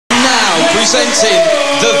presenting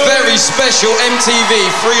the very special MTV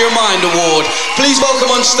Free Your Mind Award. Please welcome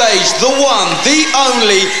on stage the one, the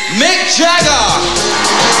only Mick Jagger.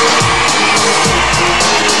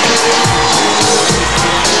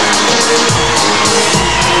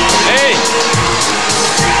 Hey!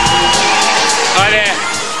 Hi there.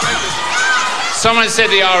 Someone said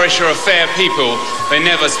the Irish are a fair people. They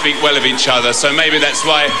never speak well of each other, so maybe that's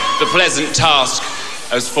why the pleasant task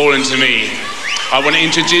has fallen to me. I want to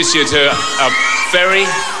introduce you to a very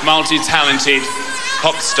multi-talented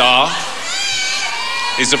pop star.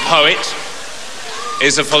 He's a poet,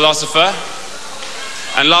 he's a philosopher,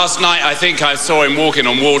 and last night I think I saw him walking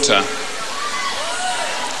on water.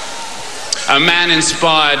 A man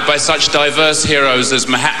inspired by such diverse heroes as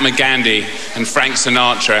Mahatma Gandhi and Frank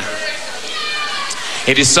Sinatra.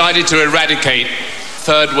 He decided to eradicate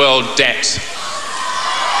third world debt.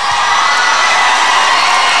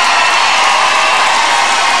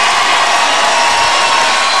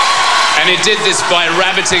 And he did this by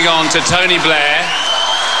rabbiting on to Tony Blair,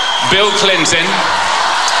 Bill Clinton,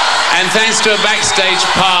 and thanks to a backstage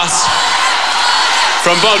pass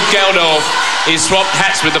from Bob Geldof, he swapped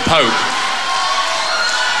hats with the Pope.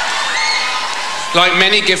 Like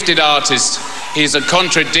many gifted artists, he's a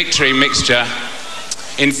contradictory mixture,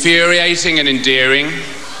 infuriating and endearing,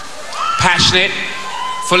 passionate,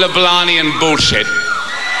 full of blarney and bullshit.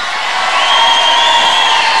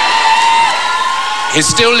 He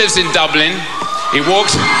still lives in Dublin. He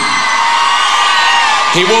walks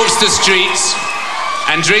the streets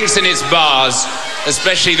and drinks in its bars,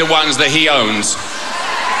 especially the ones that he owns.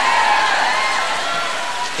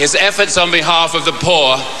 His efforts on behalf of the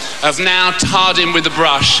poor have now tarred him with the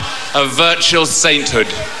brush of virtual sainthood.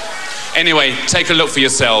 Anyway, take a look for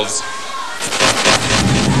yourselves.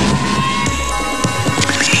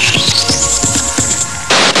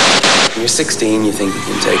 When you're 16, you think you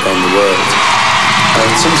can take on the world.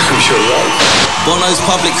 And sometimes you're right. Bono's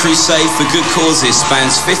public crusade for good causes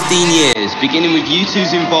spans 15 years, beginning with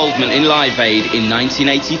U2's involvement in Live Aid in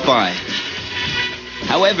 1985.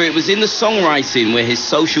 However, it was in the songwriting where his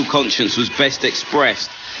social conscience was best expressed.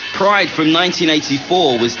 Pride from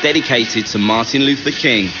 1984 was dedicated to Martin Luther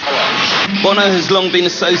King. Bono has long been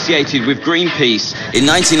associated with Greenpeace. In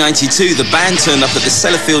 1992, the band turned up at the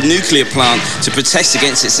Sellafield nuclear plant to protest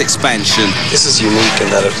against its expansion. This is unique in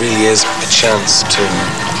that it really is a chance to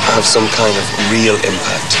have some kind of real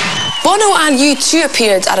impact. Bono and U2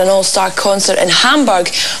 appeared at an all-star concert in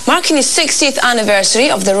Hamburg, marking the 60th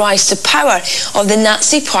anniversary of the rise to power of the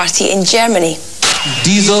Nazi Party in Germany.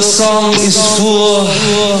 Dieser Song ist für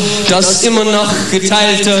das immer noch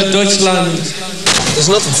geteilte Deutschland. There's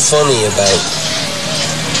nothing funny about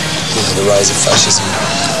the rise of fascism,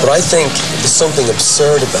 but I think there's something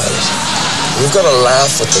absurd about it. We've got to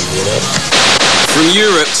laugh at them, you know. From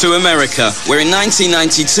Europe to America, where in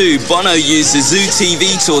 1992 Bono used the Zoo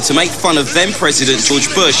TV tour to make fun of then President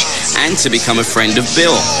George Bush and to become a friend of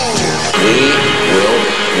Bill. We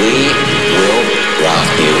will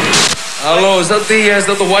rock you. Hello, is that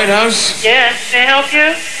the White House? Yes, may I help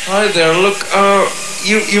you? Hi there. Look,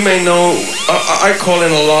 you may know I call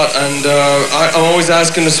in a lot, and I'm always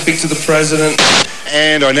asking to speak to the president.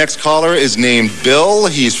 And our next caller is named Bill.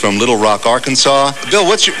 He's from Little Rock, Arkansas. Bill,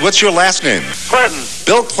 what's your last name? Clinton.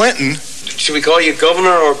 Bill Clinton. Should we call you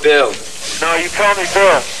Governor or Bill? No, you call me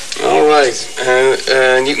Bill. All right,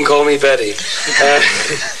 and you can call me Betty.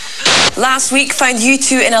 Last week found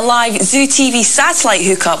U2 in a live Zoo TV satellite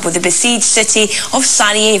hookup with the besieged city of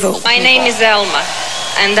Sarajevo. My name is Elma,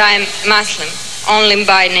 and I'm Muslim, only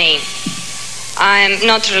by name. I'm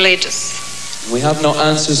not religious. We have no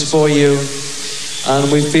answers for you,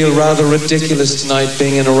 and we feel rather ridiculous tonight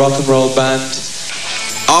being in a rock and roll band.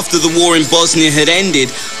 After the war in Bosnia had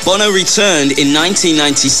ended, Bono returned in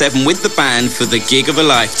 1997 with the band for the gig of a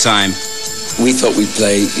lifetime. We thought we'd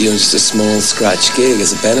play, just a small scratch gig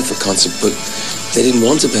as a benefit concert, but they didn't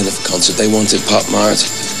want a benefit concert. They wanted Pop Mart.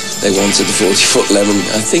 They wanted the 40-foot lemon.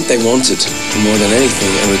 I think they wanted, more than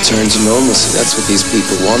anything, a return to normalcy. That's what these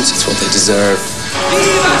people want. It's what they deserve.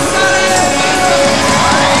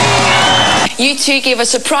 U2 gave a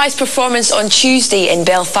surprise performance on Tuesday in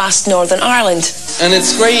Belfast, Northern Ireland. And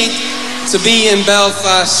it's great to be in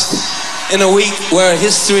Belfast in a week where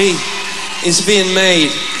history is being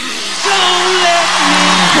made.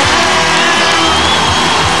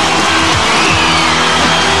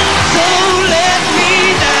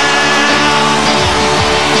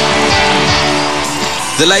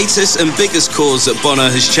 The latest and biggest cause that Bono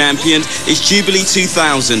has championed is Jubilee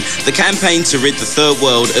 2000, the campaign to rid the third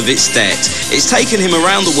world of its debt. It's taken him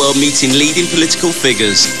around the world meeting leading political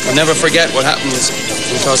figures. I'll never forget what happened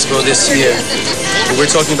in Kosovo this year. We're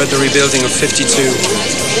talking about the rebuilding of 52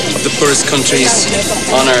 of the poorest countries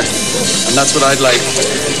on earth. And that's what I'd like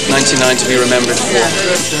 99 to be remembered for.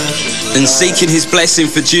 And seeking his blessing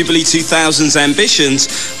for Jubilee 2000's ambitions,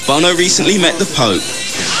 Bono recently met the Pope.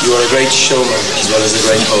 You are a great showman as well as a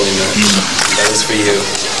great holy man. That is for you.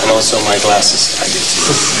 And also my glasses I give to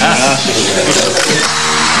you.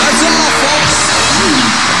 That's all, folks.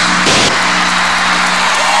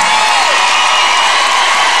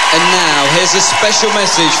 And now, here's a special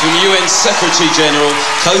message from UN Secretary General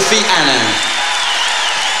Kofi Annan.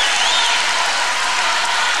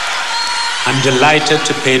 I'm delighted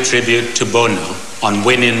to pay tribute to Bono on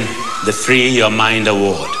winning the Free Your Mind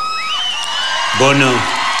Award. Bono,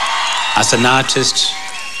 as an artist,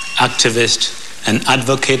 activist, and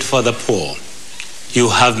advocate for the poor, you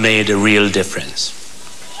have made a real difference.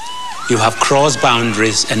 You have crossed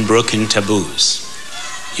boundaries and broken taboos.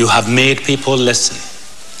 You have made people listen.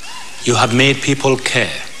 You have made people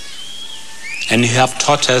care. And you have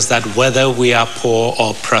taught us that whether we are poor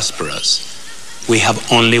or prosperous, we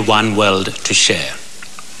have only one world to share.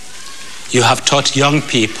 You have taught young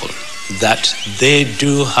people that they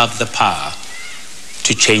do have the power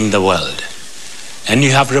to change the world. And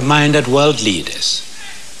you have reminded world leaders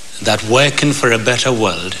that working for a better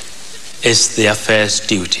world is their first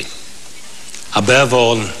duty. Above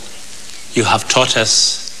all, you have taught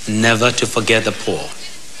us never to forget the poor.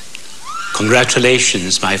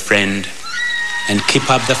 Congratulations, my friend, and keep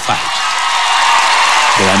up the fight.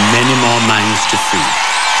 There are many more minds to free.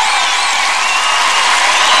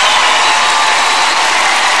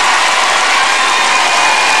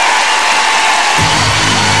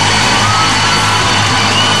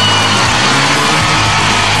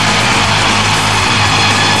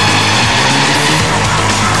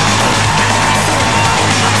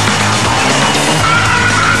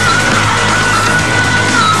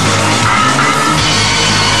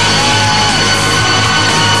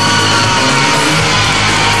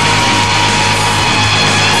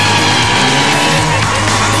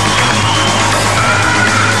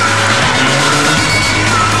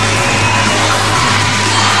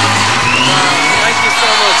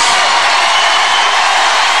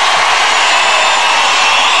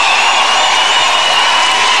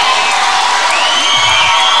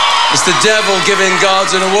 It's the devil giving God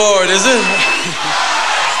an award, is it?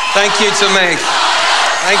 Thank you to Meg.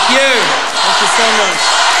 Thank you. Thank you so much.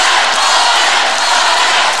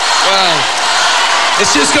 Wow.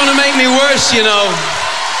 It's just going to make me worse, you know.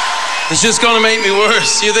 It's just going to make me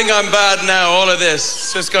worse. You think I'm bad now, all of this.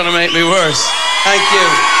 It's just going to make me worse. Thank you.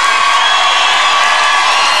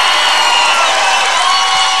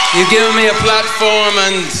 You've given me a platform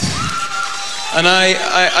and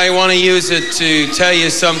I want to use it to tell you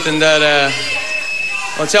something that,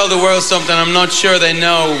 I'll tell the world something I'm not sure they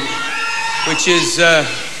know, which is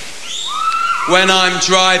when I'm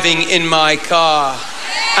driving in my car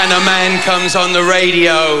and a man comes on the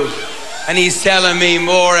radio and he's telling me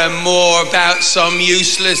more and more about some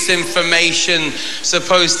useless information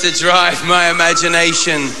supposed to drive my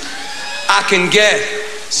imagination, I can get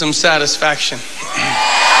some satisfaction.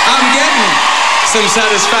 I'm getting some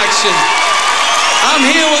satisfaction. I'm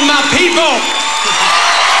here with my people.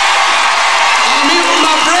 I'm here with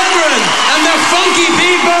my brethren, and they're funky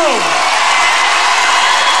people.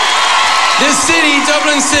 This city,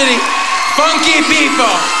 Dublin City, funky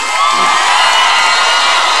people.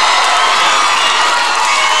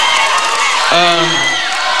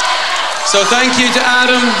 So thank you to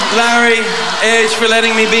Adam, Larry, Edge for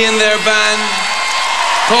letting me be in their band.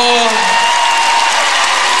 Paul.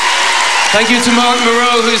 Thank you to Mark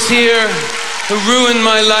Moreau, who's here, who ruined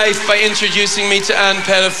my life by introducing me to Ann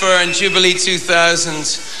Pettifer and Jubilee 2000.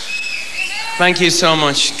 Thank you so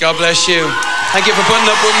much. God bless you. Thank you for putting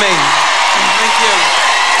up with me.